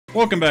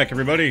Welcome back,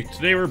 everybody.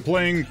 Today we're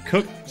playing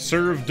Cook,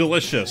 Serve,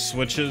 Delicious,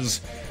 which is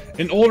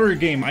an older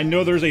game. I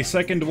know there's a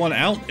second one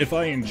out. If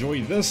I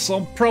enjoy this,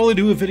 I'll probably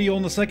do a video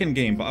on the second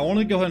game, but I want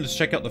to go ahead and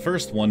check out the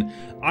first one.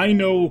 I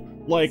know,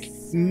 like,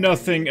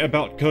 nothing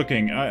about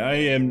cooking. I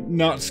am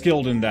not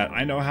skilled in that.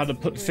 I know how to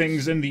put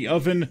things in the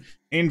oven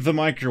and the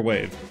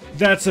microwave.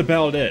 That's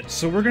about it.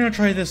 So we're gonna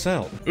try this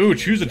out. Ooh,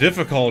 choose a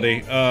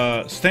difficulty.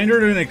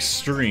 Standard and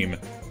extreme.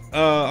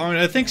 I mean,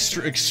 I think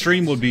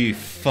extreme would be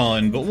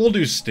fun, but we'll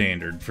do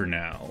standard for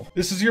now.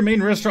 This is your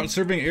main restaurant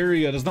serving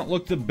area. It does not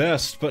look the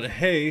best, but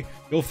hey,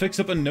 you'll fix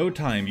up in no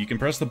time. You can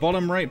press the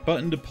bottom right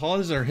button to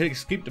pause or hit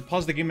escape to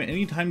pause the game at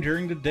any time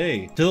during the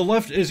day. To the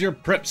left is your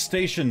prep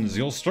stations.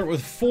 You'll start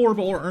with 4,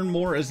 but will earn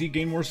more as you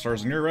gain more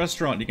stars in your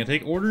restaurant. You can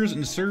take orders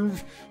and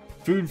serve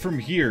food from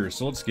here,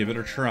 so let's give it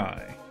a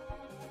try.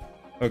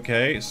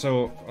 Okay,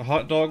 so a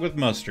hot dog with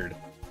mustard.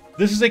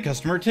 This is a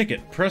customer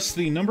ticket. Press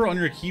the number on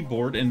your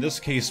keyboard, in this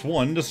case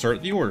 1, to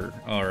start the order.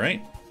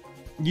 Alright.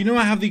 You know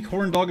I have the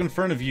corn dog in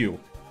front of you.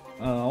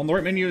 On the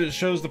right menu it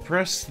shows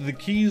the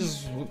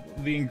keys,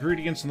 the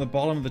ingredients on the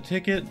bottom of the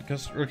ticket.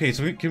 Okay,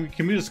 so can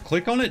we just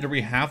click on it, or do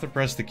we have to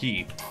press the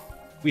key?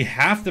 We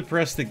have to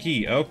press the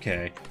key,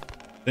 okay.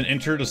 Then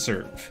enter to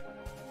serve.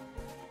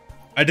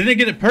 I didn't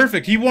get it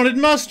perfect, he wanted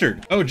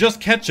mustard! Oh, just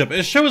ketchup.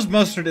 It shows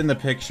mustard in the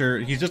picture.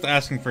 He's just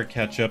asking for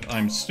ketchup.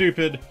 I'm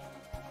stupid.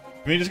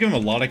 Can we just give him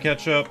a lot of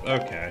ketchup?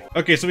 Okay.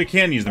 Okay, so we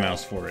can use the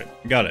mouse for it.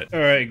 Got it.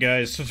 Alright,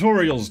 guys.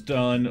 Tutorial's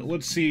done.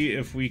 Let's see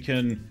if we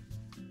can...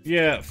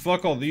 Yeah,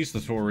 fuck all these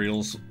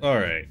tutorials.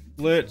 Alright.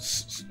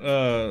 Let's...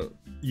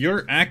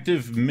 Your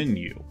active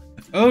menu.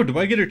 Oh, do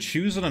I get to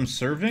choose what I'm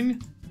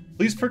serving?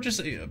 Please purchase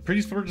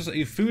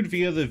a food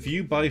via the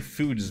View by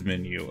Foods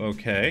menu.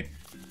 Okay.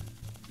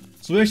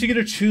 So we actually get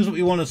to choose what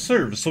we want to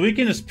serve. So we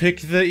can just pick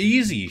the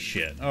easy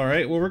shit.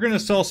 Alright, well, we're gonna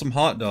sell some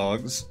hot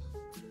dogs.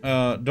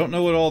 Don't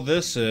know what all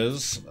this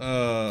is.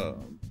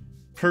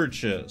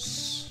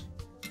 Purchase.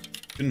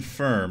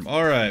 Confirm.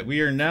 Alright,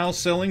 we are now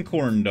selling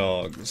corn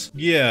dogs.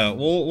 Yeah,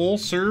 we'll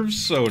serve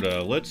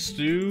soda. Let's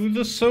do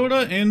the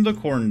soda and the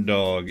corn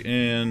dog.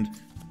 And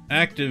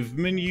active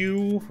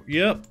menu.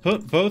 Yep,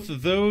 put both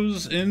of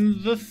those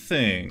in the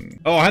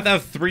thing. Oh, I have to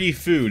have 3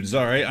 foods.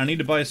 Alright, I need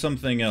to buy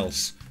something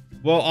else.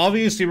 Well,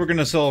 obviously we're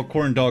gonna sell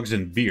corn dogs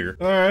and beer.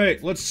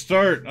 Alright, let's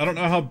start. I don't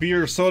know how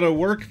beer or soda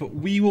work, but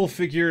we will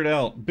figure it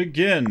out.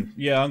 Begin.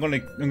 Yeah, I'm gonna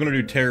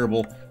do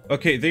terrible.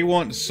 Okay, they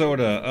want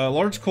soda.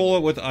 Large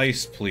cola with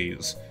ice,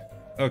 please.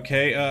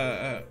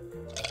 Okay,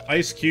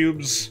 ice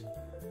cubes.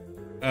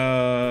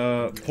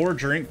 Pour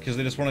drink, because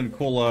they just wanted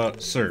cola.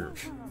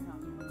 Serve.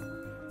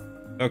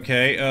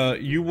 Okay,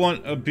 you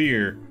want a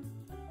beer.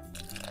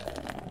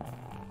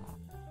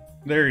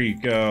 There you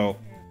go.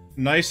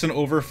 Nice and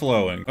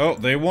overflowing. Oh,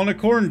 they want a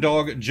corn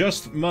dog,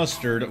 just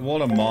mustard.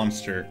 What a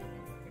monster.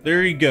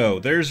 There you go.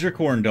 There's your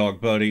corn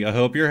dog, buddy. I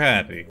hope you're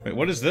happy. Wait,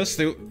 what is this?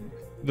 The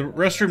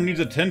restroom needs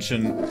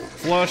attention.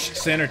 Flush,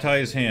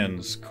 sanitize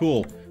hands.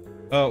 Cool.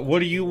 What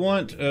do you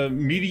want?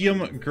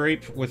 Medium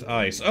grape with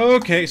ice. Oh,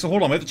 okay, so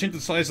hold on. I have to change the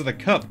size of the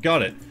cup.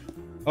 Got it.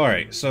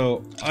 Alright,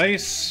 so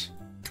ice,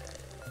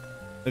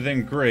 and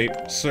then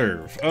grape,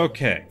 serve.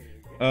 Okay.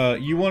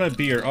 You want a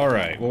beer.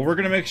 Alright, well, we're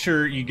gonna make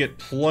sure you get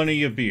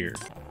plenty of beer.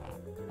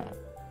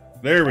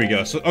 There we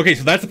go. So, okay,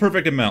 so that's the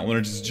perfect amount when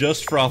it's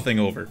just frothing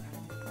over.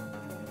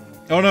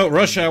 Oh no,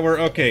 rush hour.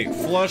 Okay,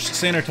 flush,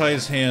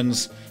 sanitize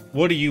hands.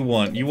 What do you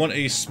want? You want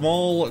a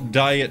small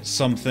diet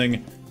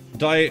something.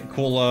 Diet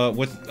cola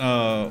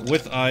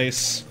with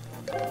ice.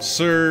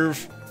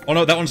 Serve. Oh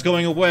no, that one's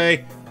going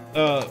away.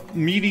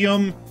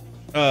 Medium.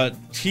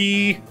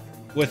 Tea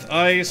with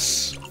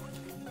ice.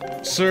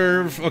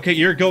 Serve. Okay,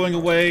 you're going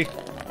away.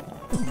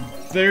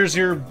 There's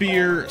your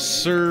beer.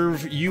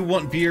 Serve. You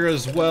want beer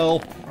as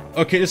well.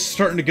 Okay, this is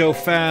starting to go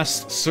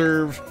fast.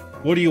 Serve.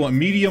 What do you want?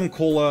 Medium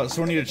cola.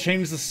 So I need to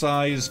change the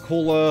size.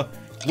 Cola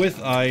with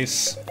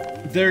ice.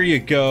 There you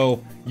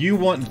go. You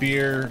want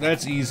beer.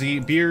 That's easy.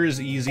 Beer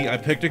is easy. I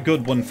picked a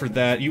good one for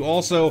that. You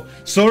also...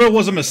 Soda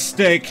was a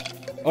mistake.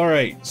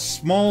 Alright.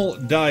 Small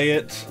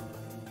diet.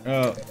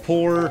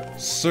 Pour.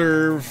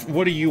 Serve.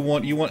 What do you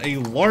want? You want a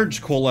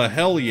large cola.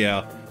 Hell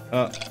yeah.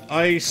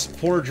 Ice.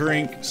 Pour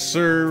drink.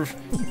 Serve.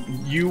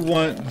 You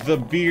want the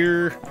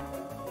beer.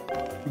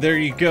 There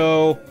you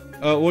go.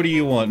 What do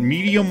you want?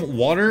 Medium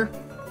water?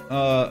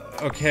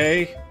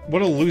 Okay.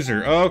 What a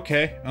loser.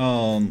 Okay.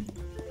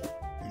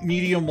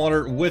 Medium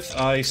water with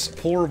ice.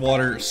 Pour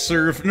water.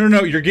 Serve.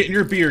 No, you're getting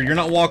your beer. You're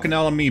not walking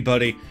out on me,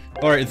 buddy.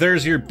 Alright,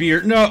 there's your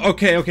beer. No,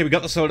 okay, we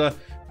got the soda.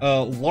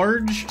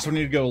 Large. So we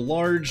need to go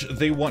large.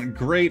 They want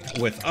grape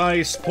with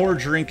ice. Pour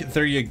drink.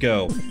 There you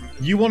go.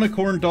 You want a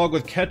corn dog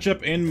with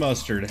ketchup and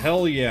mustard.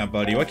 Hell yeah,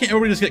 buddy. Why can't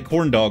everybody just get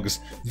corn dogs?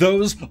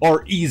 Those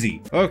are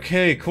easy.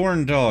 Okay,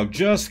 corn dog.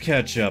 Just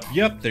ketchup.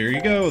 Yep, there you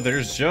go.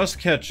 There's just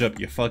ketchup,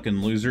 you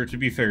fucking loser. To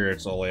be fair,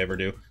 it's all I ever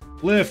do.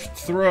 Lift,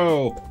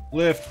 throw.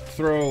 Lift,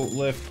 throw,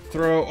 lift,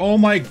 throw. Oh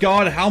my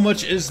god, how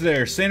much is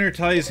there?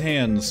 Sanitize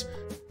hands.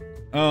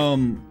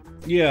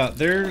 Yeah,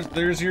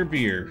 there's your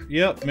beer.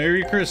 Yep,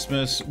 Merry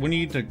Christmas. We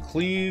need to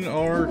clean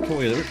our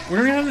toilet.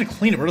 We're not having to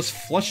clean it, we're just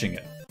flushing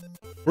it.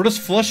 We're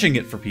just flushing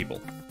it for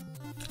people.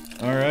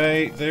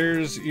 Alright,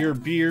 there's your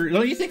beer.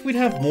 Don't you think we'd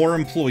have more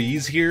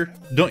employees here?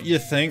 Don't you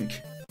think?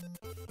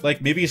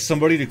 Like, maybe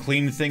somebody to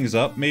clean things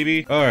up,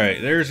 maybe?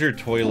 Alright, there's your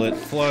toilet.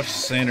 Flush,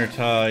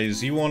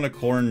 sanitize. You want a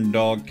corn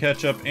dog,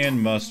 ketchup,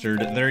 and mustard.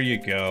 There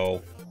you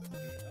go.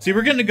 See,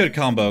 we're getting a good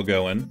combo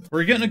going.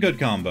 We're getting a good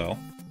combo.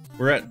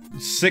 We're at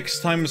 6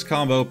 times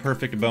combo,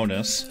 perfect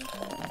bonus.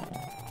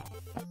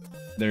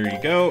 There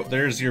you go.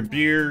 There's your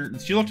beer.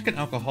 She looked like an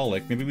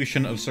alcoholic. Maybe we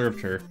shouldn't have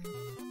served her.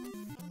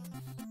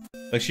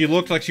 Like, she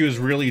looked like she was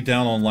really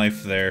down on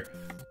life there.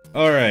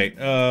 Alright,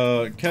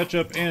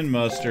 ketchup and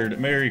mustard.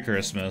 Merry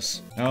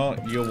Christmas. Oh,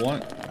 you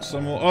want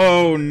some more?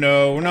 Oh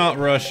no, not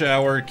rush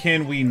hour.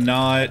 Can we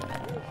not?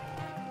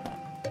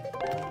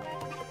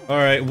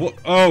 Alright,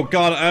 oh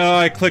god,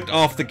 I clicked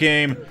off the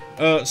game.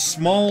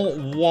 Small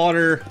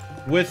water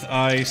with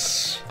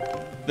ice.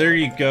 There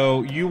you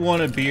go. You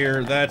want a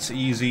beer, that's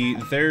easy.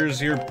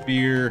 There's your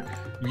beer.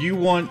 You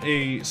want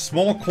a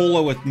small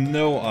cola with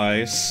no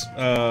ice.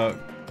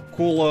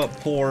 Cola,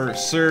 pour,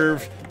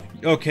 serve.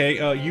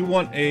 Okay, you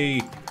want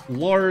a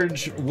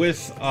large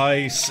with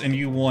ice, and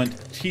you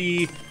want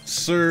tea,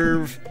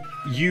 serve.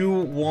 You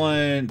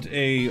want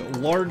a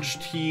large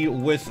tea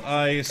with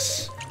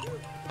ice.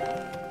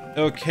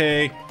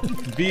 Okay,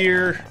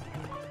 beer.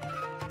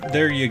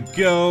 There you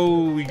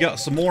go. We got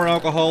some more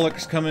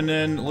alcoholics coming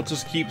in. Let's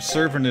just keep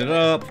serving it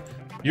up.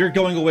 You're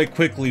going away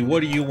quickly. What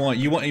do you want?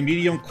 You want a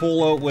medium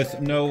cola with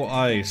no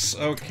ice.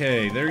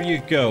 Okay, there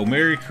you go.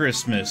 Merry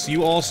Christmas.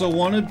 You also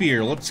want a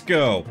beer. Let's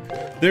go.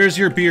 There's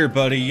your beer,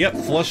 buddy. Yep,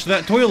 flush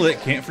that toilet.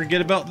 Can't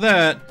forget about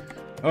that.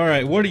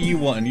 Alright, what are you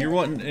wanting? You're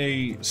wanting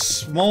a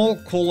small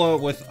cola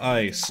with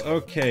ice.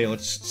 Okay,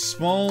 let's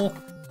small...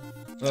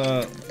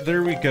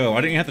 there we go.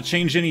 I didn't have to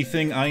change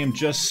anything. I am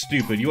just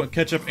stupid. You want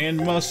ketchup and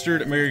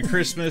mustard, Merry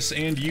Christmas,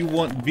 and you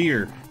want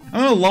beer. I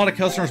know a lot of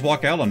customers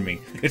walk out on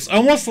me. It's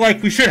almost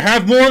like we should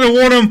have more than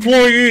one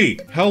employee!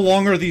 How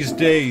long are these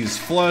days?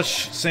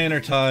 Flush,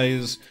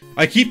 sanitize.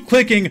 I keep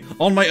clicking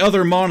on my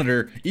other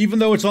monitor, even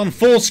though it's on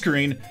full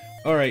screen.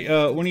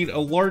 Alright, we need a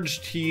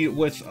large tea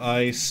with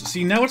ice.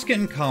 See, now it's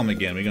getting calm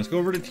again. We can go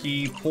over to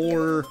tea,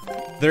 pour.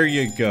 There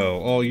you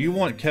go. Oh, you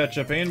want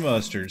ketchup and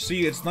mustard.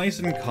 See, it's nice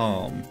and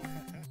calm.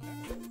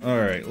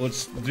 Alright,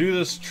 let's do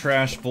this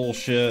trash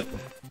bullshit.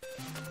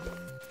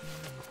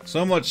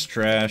 So much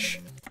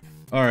trash.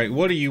 Alright,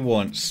 what do you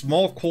want?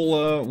 Small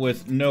cola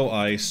with no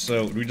ice,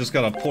 so we just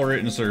gotta pour it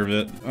and serve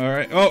it.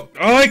 Alright, oh,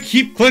 I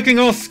keep clicking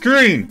off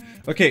screen!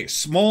 Okay,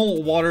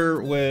 small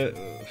water with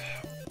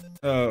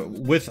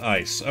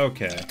ice.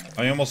 Okay.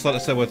 I almost thought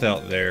it said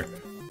without there.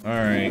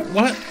 Alright.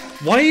 What?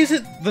 Why is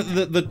it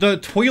the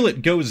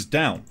toilet goes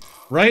down?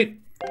 Right?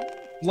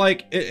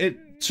 Like, it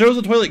shows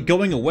the toilet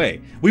going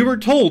away. We were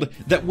told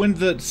that when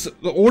the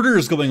order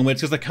is going away,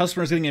 it's because the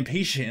customer is getting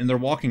impatient and they're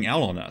walking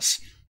out on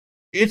us.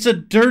 It's a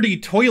dirty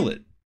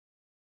toilet.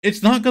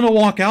 It's not gonna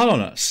walk out on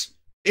us.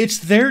 It's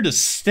there to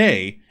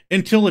stay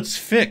until it's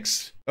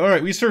fixed.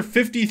 Alright, we served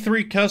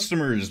 53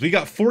 customers. We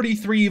got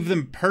 43 of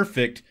them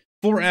perfect.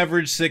 4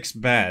 average, 6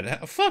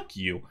 bad. Fuck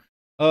you.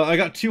 I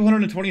got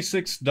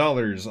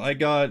 $226. I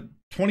got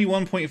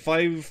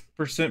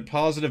 21.5%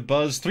 positive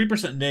buzz,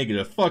 3%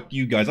 negative. Fuck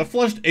you guys. I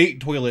flushed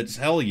 8 toilets.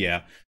 Hell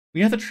yeah.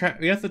 We have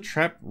to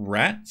trap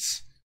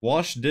rats,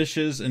 wash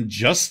dishes, and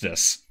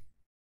justice.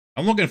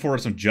 I'm looking forward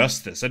to some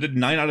justice. I did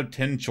 9 out of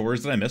 10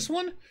 chores. Did I miss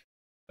one?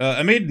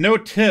 I made no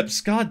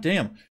tips. God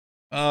damn.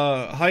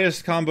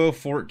 Highest combo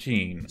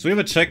 14. So we have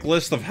a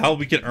checklist of how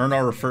we can earn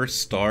our first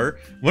star.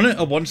 Wouldn't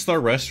a 1-star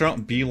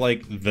restaurant be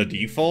like the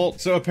default?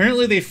 So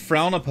apparently they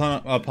frown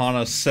upon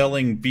us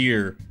selling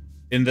beer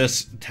in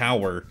this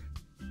tower.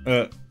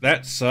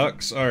 That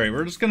sucks. Alright,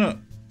 we're just gonna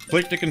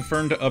click to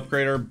confirm to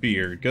upgrade our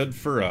beer. Good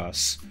for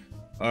us.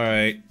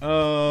 Alright,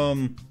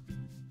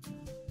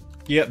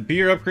 yeah,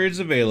 beer upgrades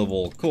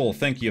available. Cool,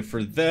 thank you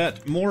for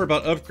that. More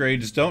about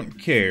upgrades,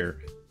 don't care.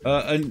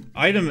 An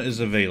item is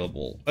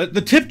available.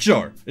 The tip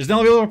jar is now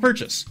available for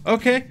purchase.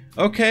 Okay,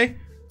 okay.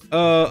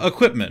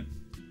 Equipment.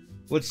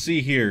 Let's see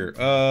here.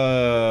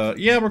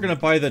 Yeah, we're gonna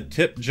buy the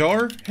tip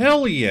jar.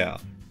 Hell yeah.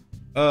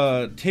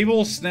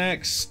 Table,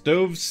 snacks,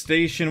 stove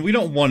station. We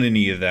don't want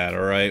any of that,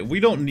 alright?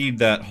 We don't need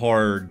that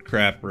hard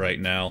crap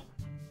right now.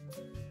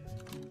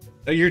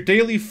 Your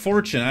daily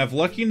fortune. I have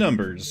lucky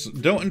numbers.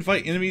 Don't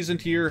invite enemies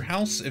into your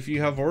house if they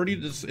have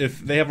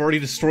already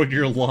destroyed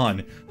your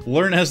lawn.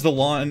 Learn as the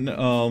lawn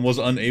was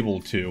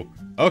unable to.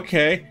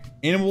 Okay.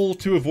 Animal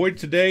to avoid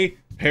today.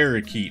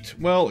 Parakeet.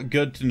 Well,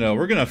 good to know.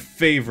 We're gonna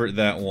favorite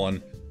that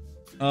one.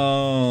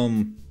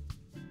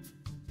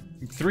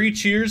 3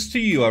 cheers to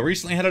you. I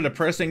recently had a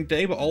depressing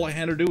day, but all I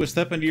had to do was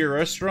step into your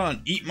restaurant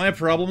and eat my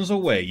problems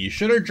away. You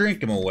should have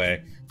drank them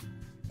away.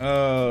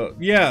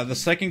 Yeah, the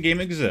second game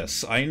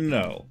exists. I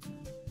know.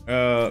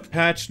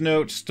 Patch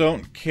notes,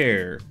 don't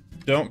care.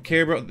 Don't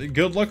care about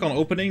good luck on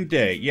opening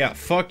day. Yeah,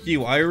 fuck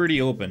you. I already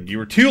opened. You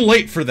were too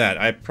late for that.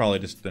 I probably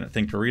just didn't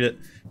think to read it.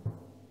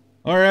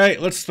 Alright,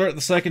 let's start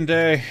the second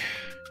day.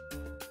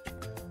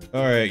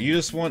 Alright, you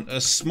just want a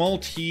small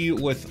tea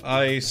with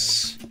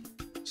ice.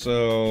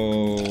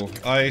 So,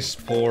 ice,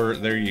 pour,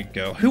 there you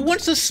go. Who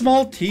wants a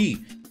small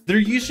tea? They're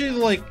usually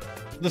like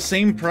the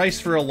same price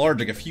for a large,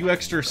 like a few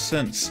extra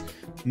cents.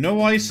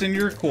 No ice in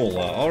your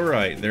cola.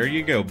 Alright, there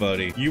you go,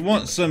 buddy. You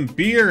want some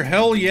beer?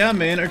 Hell yeah,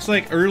 man. It's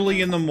like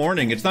early in the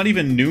morning. It's not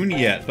even noon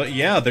yet, but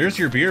yeah, there's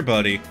your beer,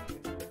 buddy.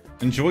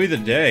 Enjoy the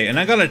day. And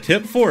I got a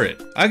tip for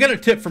it. I got a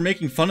tip for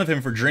making fun of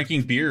him for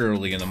drinking beer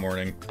early in the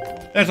morning.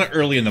 That's not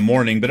early in the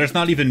morning, but it's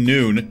not even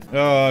noon.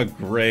 Oh,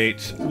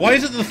 great. Why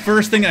is it the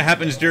first thing that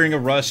happens during a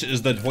rush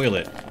is the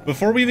toilet?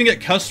 Before we even get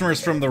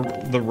customers from the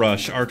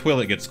rush, our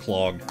toilet gets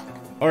clogged.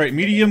 Alright,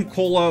 medium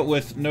cola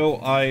with no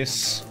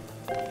ice.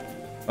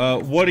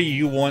 What do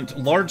you want?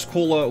 Large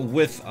cola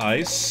with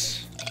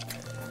ice.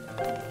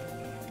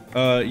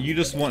 You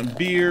just want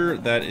beer.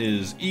 That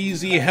is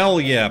easy.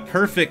 Hell yeah,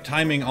 perfect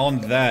timing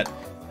on that.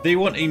 They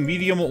want a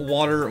medium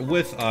water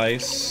with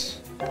ice.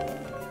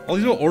 All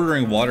these people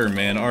ordering water,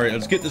 man. Alright,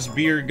 let's get this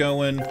beer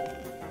going.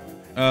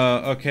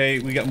 Okay,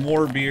 we got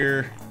more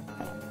beer.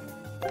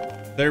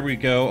 There we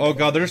go. Oh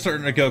god, they're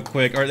starting to go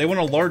quick. Alright, they want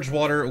a large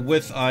water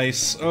with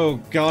ice. Oh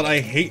god, I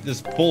hate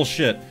this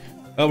bullshit.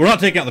 We're not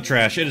taking out the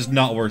trash. It is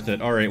not worth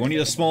it. Alright, we need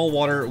a small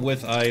water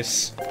with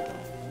ice.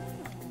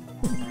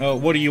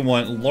 What do you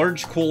want?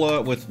 Large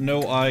cola with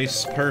no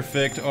ice.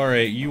 Perfect.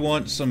 Alright, you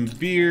want some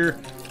beer.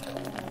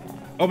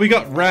 Oh, we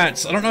got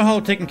rats. I don't know how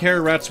taking care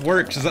of rats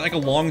works. Is that like a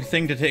long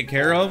thing to take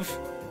care of?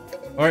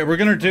 Alright, we're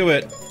gonna do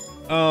it.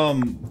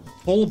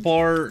 Pull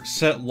bar,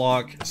 set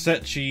lock,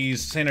 set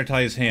cheese,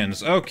 sanitize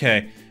hands.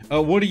 Okay.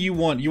 What do you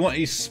want? You want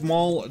a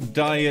small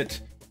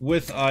diet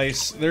with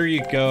ice. There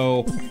you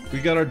go. We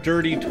got our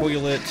dirty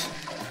toilet.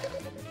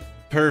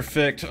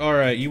 Perfect.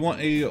 Alright, you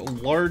want a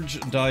large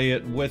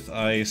diet with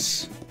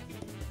ice.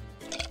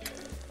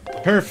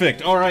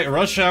 Perfect. Alright,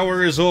 rush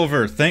hour is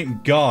over.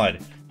 Thank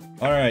God.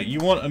 Alright, you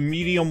want a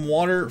medium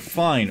water?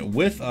 Fine,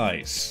 with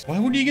ice. Why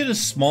would you get a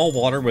small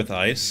water with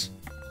ice?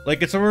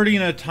 Like, it's already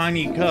in a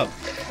tiny cup.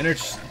 And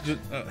it's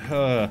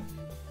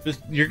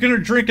just you're gonna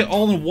drink it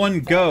all in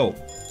one go.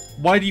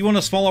 Why do you want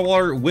a smaller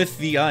water with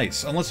the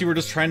ice? Unless you were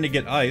just trying to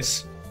get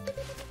ice.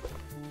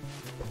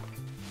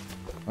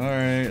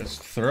 Alright, let's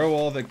throw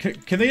all the...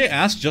 Can they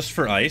ask just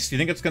for ice? Do you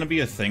think it's gonna be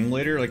a thing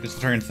later? Like, just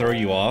to try and throw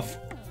you off?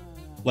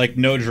 Like,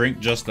 no drink,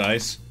 just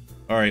ice?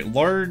 Alright,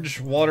 large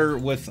water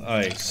with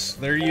ice.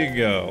 There you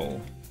go.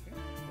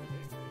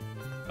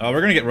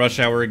 We're gonna get rush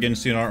hour again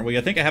soon, aren't we?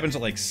 I think it happens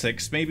at like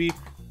 6, maybe?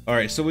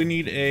 Alright, so we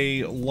need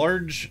a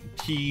large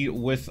tea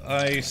with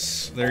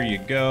ice. There you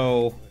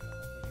go.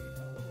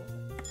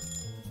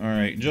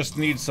 Alright, just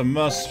need some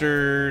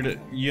mustard.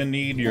 You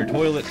need your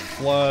toilet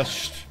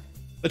flushed.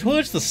 The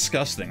toilet's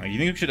disgusting. Like, you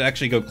think you should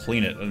actually go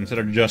clean it instead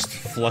of just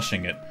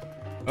flushing it.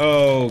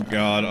 Oh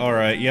god,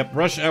 alright, yep,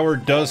 rush hour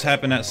does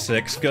happen at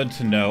 6, good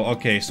to know.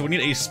 Okay, so we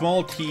need a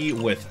small tea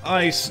with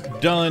ice,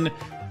 done.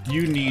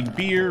 You need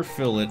beer,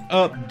 fill it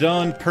up,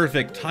 done,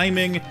 perfect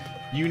timing.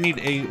 You need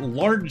a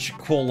large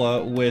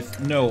cola with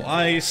no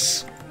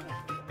ice.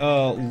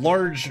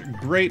 Large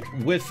grape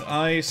with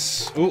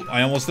ice. Ooh,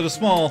 I almost did a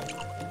small.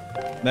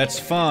 That's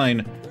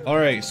fine.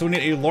 Alright, so we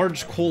need a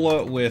large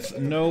cola with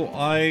no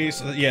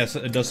ice. Yes,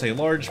 it does say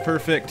large,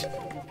 perfect.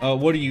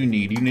 What do you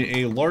need? You need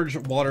a large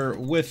water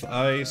with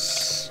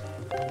ice.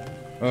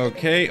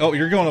 Okay. Oh,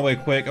 you're going away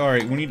quick.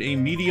 Alright, we need a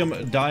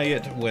medium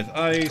diet with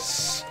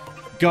ice.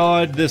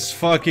 God, this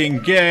fucking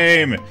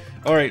game!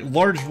 Alright,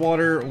 large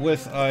water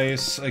with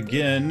ice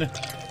again.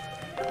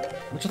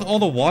 What's with all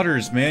the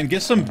waters, man?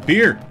 Get some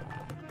beer!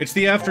 It's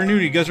the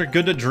afternoon, you guys are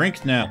good to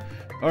drink now.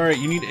 Alright,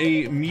 you need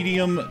a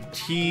medium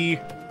tea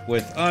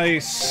with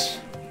ice.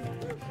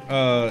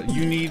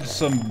 You need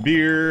some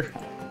beer.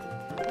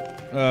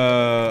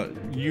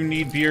 You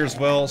need beer as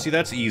well. See,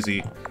 that's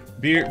easy.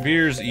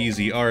 Beer's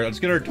easy. Alright, let's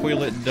get our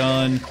toilet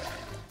done.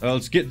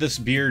 Let's get this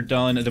beer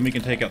done, and then we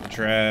can take out the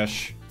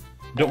trash.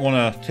 Don't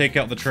want to take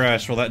out the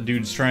trash while that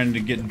dude's trying to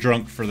get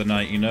drunk for the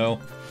night, you know?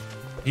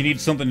 He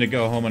needs something to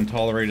go home and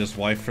tolerate his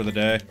wife for the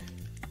day.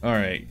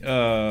 Alright,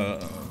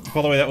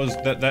 by the way,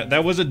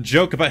 that was a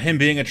joke about him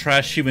being a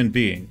trash human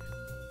being.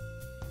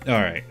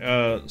 Alright,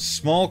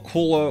 small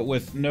cola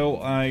with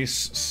no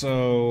ice,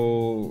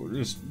 so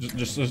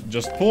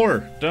just pour.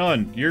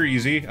 Done. You're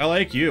easy. I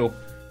like you.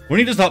 We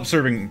need to stop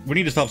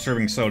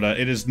serving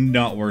soda. It is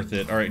not worth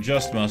it. Alright,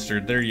 just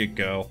mustard. There you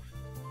go.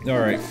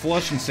 Alright,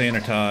 flush and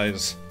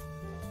sanitize.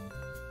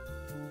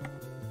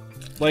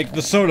 Like,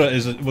 the soda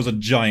was a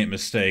giant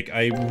mistake.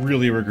 I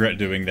really regret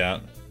doing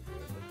that.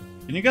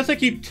 Can you guys, like,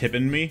 keep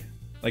tipping me?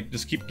 Like,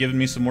 just keep giving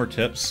me some more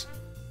tips?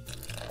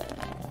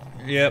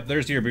 Yep,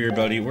 there's your beer,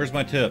 buddy. Where's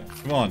my tip?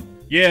 Come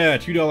on. Yeah,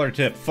 $2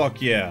 tip. Fuck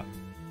yeah.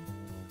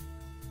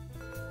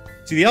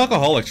 See, the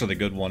alcoholics are the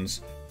good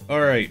ones.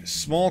 Alright,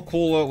 small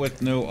cola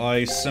with no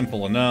ice.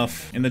 Simple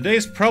enough. And the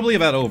day's probably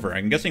about over.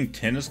 I'm guessing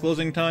 10 is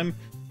closing time.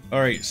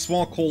 Alright,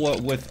 small cola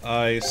with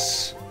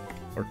ice.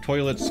 Our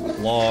toilet's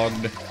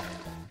clogged.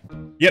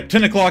 Yep,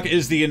 10 o'clock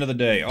is the end of the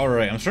day.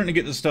 Alright, I'm starting to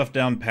get this stuff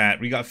down pat.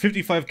 We got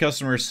 55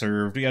 customers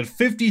served. We had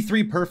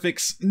 53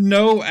 perfects,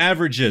 no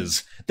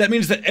averages. That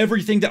means that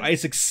everything that I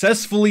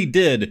successfully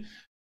did,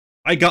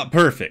 I got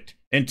perfect.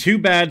 And 2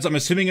 bads, I'm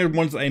assuming are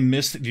ones that I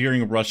missed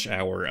during rush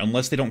hour.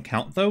 Unless they don't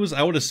count those,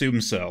 I would assume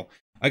so.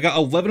 I got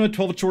 11 of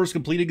 12 chores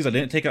completed because I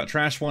didn't take out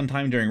trash one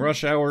time during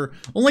rush hour.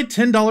 Only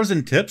 $10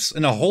 in tips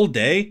in a whole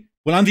day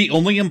when I'm the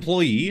only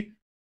employee?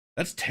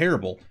 That's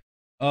terrible.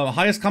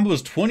 Highest combo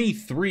was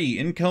 23.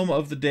 Income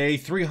of the day,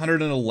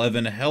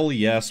 311. Hell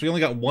yes. We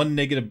only got 1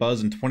 negative buzz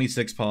and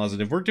 26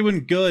 positive. We're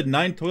doing good.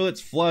 9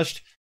 toilets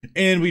flushed.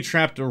 And we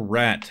trapped a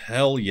rat.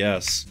 Hell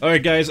yes.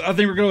 Alright guys, I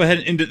think we're going to go ahead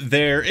and end it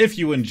there. If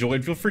you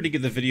enjoyed, feel free to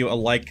give the video a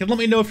like and let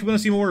me know if you want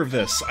to see more of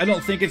this. I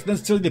don't think it's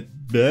necessarily the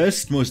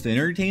best, most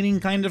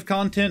entertaining kind of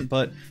content,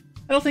 but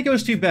I don't think it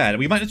was too bad.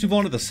 We might just move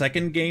on to the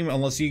second game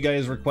unless you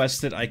guys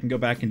request it. I can go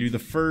back and do the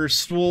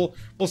first. We'll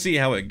see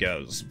how it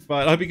goes.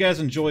 But I hope you guys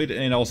enjoyed,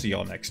 and I'll see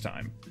y'all next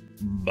time.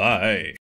 Bye.